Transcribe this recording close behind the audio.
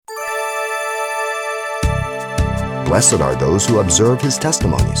Blessed are those who observe his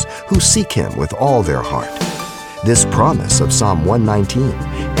testimonies, who seek him with all their heart. This promise of Psalm 119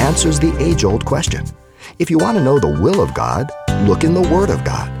 answers the age-old question. If you want to know the will of God, look in the Word of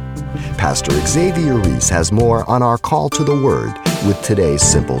God. Pastor Xavier Reese has more on our call to the Word with today's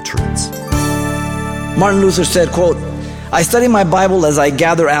Simple Truths. Martin Luther said, quote, "I study my Bible as I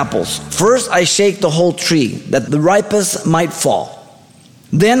gather apples. First I shake the whole tree, that the ripest might fall.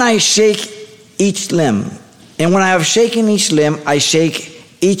 Then I shake each limb. And when I have shaken each limb, I shake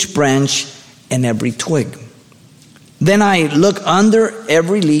each branch and every twig. Then I look under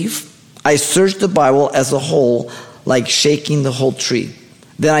every leaf. I search the Bible as a whole, like shaking the whole tree.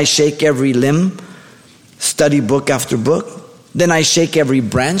 Then I shake every limb, study book after book. Then I shake every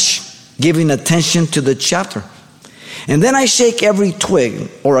branch, giving attention to the chapter. And then I shake every twig,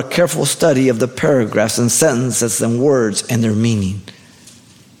 or a careful study of the paragraphs and sentences and words and their meaning."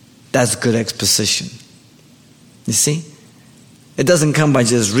 That's good exposition. You see? It doesn't come by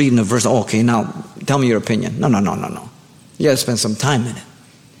just reading a verse. Oh, okay, now tell me your opinion. No. You got to spend some time in it.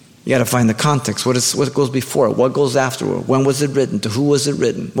 You got to find the context. What goes before it? What goes afterward? When was it written? To who was it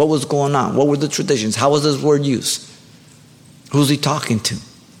written? What was going on? What were the traditions? How was this word used? Who's he talking to?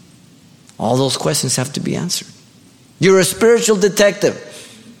 All those questions have to be answered. You're a spiritual detective.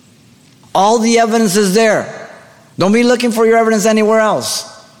 All the evidence is there. Don't be looking for your evidence anywhere else.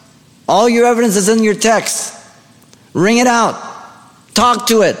 All your evidence is in your text. Ring it out. Talk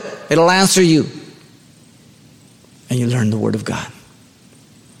to it. It'll answer you. And you learn the Word of God.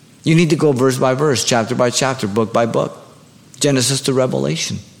 You need to go verse by verse, chapter by chapter, book by book. Genesis to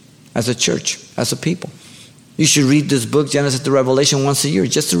Revelation, as a church, as a people. You should read this book, Genesis to Revelation, once a year,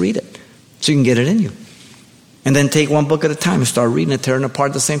 just to read it, so you can get it in you. And then take one book at a time and start reading it, tearing it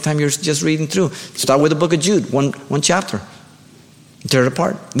apart at the same time you're just reading through. Start with the book of Jude, one chapter. Tear it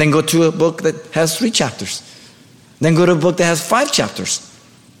apart. Then go to a book that has 3 chapters. Then go to a book that has 5 chapters.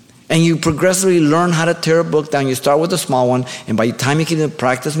 And you progressively learn how to tear a book down. You start with a small one, and by the time you get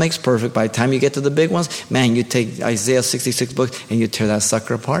practice makes perfect. By the time you get to the big ones, man, you take Isaiah 66 books and you tear that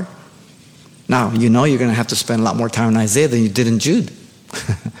sucker apart. Now, you know you're going to have to spend a lot more time in Isaiah than you did in Jude.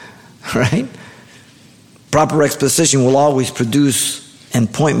 Right? Proper exposition will always produce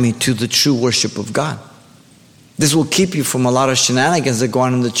and point me to the true worship of God. This will keep you from a lot of shenanigans that go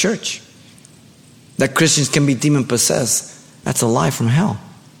on in the church. That Christians can be demon-possessed. That's a lie from hell.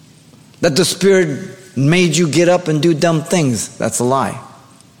 That the Spirit made you get up and do dumb things. That's a lie.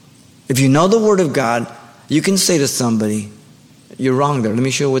 If you know the Word of God, you can say to somebody, "You're wrong there. Let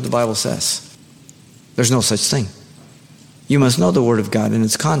me show you what the Bible says." There's no such thing. You must know the Word of God in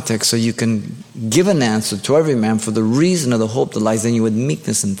its context so you can give an answer to every man for the reason of the hope that lies in you with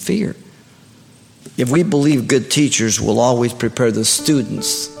meekness and fear. If we believe good teachers will always prepare the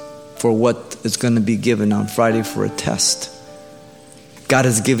students for what is going to be given on Friday for a test, God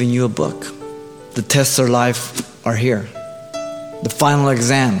has given you a book. The tests of life are here. The final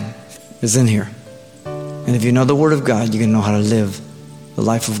exam is in here. And if you know the Word of God, you're going to know how to live the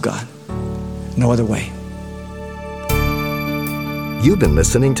life of God. No other way. You've been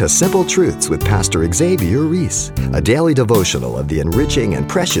listening to Simple Truths with Pastor Xavier Reese, a daily devotional of the enriching and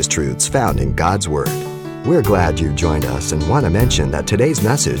precious truths found in God's Word. We're glad you joined us and want to mention that today's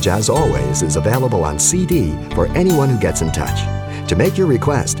message, as always, is available on CD for anyone who gets in touch. To make your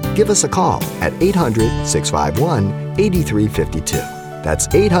request, give us a call at 800-651-8352. That's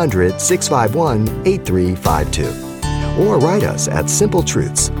 800-651-8352. Or write us at Simple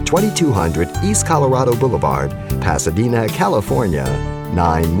Truths, 2200 East Colorado Boulevard, Pasadena, California,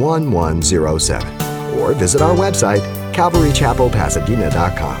 91107. Or visit our website,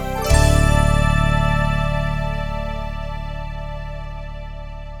 CalvaryChapelPasadena.com.